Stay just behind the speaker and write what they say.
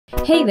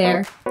Hey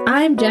there,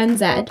 I'm Gen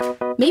Z.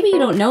 Maybe you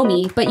don't know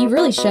me, but you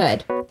really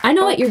should. I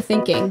know what you're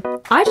thinking.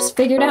 I just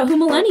figured out who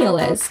millennial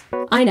is.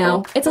 I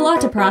know, it's a lot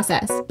to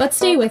process, but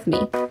stay with me.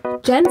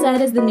 Gen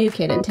Z is the new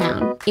kid in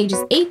town,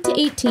 ages 8 to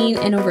 18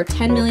 and over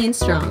 10 million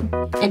strong.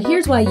 And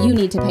here's why you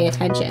need to pay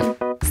attention.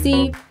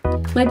 See,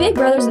 my big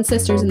brothers and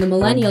sisters in the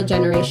millennial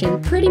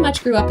generation pretty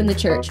much grew up in the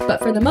church, but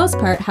for the most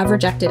part have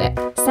rejected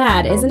it.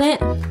 Sad, isn't it?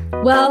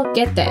 Well,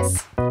 get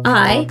this.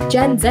 I,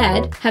 Gen Z,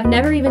 have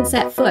never even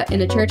set foot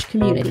in a church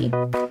community.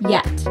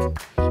 Yet.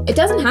 It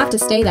doesn't have to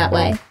stay that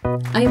way.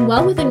 I am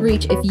well within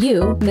reach if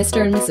you,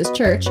 Mr. and Mrs.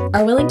 Church,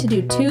 are willing to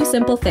do two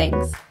simple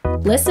things.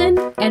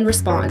 Listen and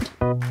respond.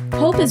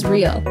 Hope is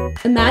real.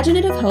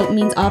 Imaginative hope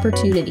means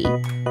opportunity.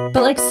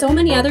 But like so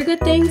many other good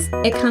things,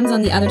 it comes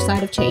on the other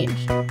side of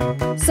change.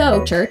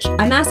 So, church,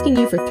 I'm asking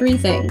you for three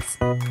things.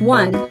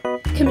 1.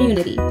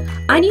 Community.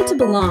 I need to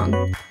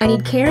belong. I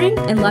need caring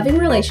and loving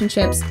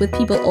relationships with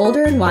people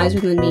older and wiser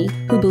than me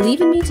who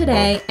believe in me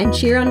today and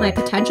cheer on my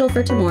potential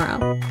for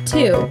tomorrow.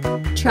 2.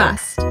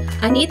 Trust.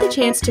 I need the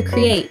chance to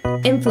create,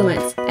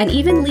 influence, and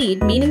even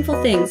lead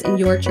meaningful things in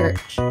your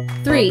church.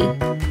 3.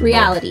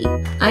 Reality.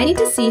 I need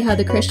to see how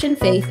the Christian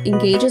faith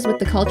engages with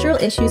the cultural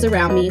issues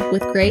around me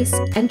with grace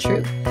and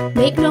truth.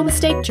 Make no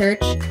mistake,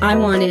 church, I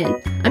want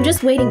in. I'm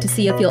just waiting to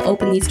see if you'll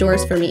open these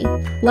doors for me.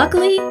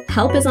 Luckily,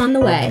 help is on the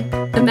way.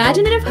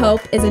 Imaginative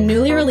Hope is a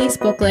newly released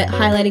booklet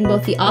highlighting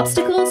both the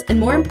obstacles and,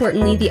 more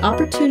importantly, the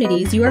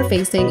opportunities you are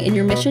facing in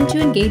your mission to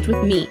engage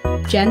with me,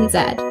 Gen Z.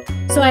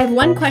 So I have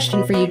one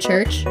question for you,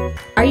 church.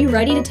 Are you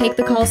ready to take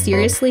the call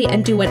seriously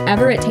and do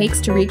whatever it takes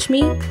to reach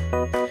me?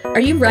 Are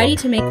you ready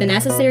to make the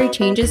necessary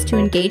changes to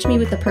engage me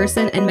with the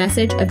person and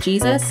message of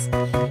Jesus?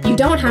 You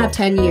don't have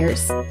 10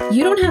 years.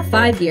 You don't have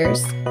 5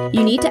 years.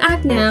 You need to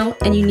act now,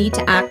 and you need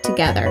to act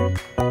together.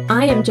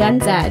 I am Gen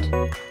Z.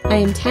 I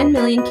am 10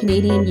 million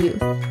Canadian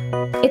youth.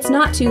 It's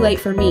not too late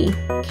for me.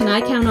 Can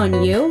I count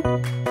on you?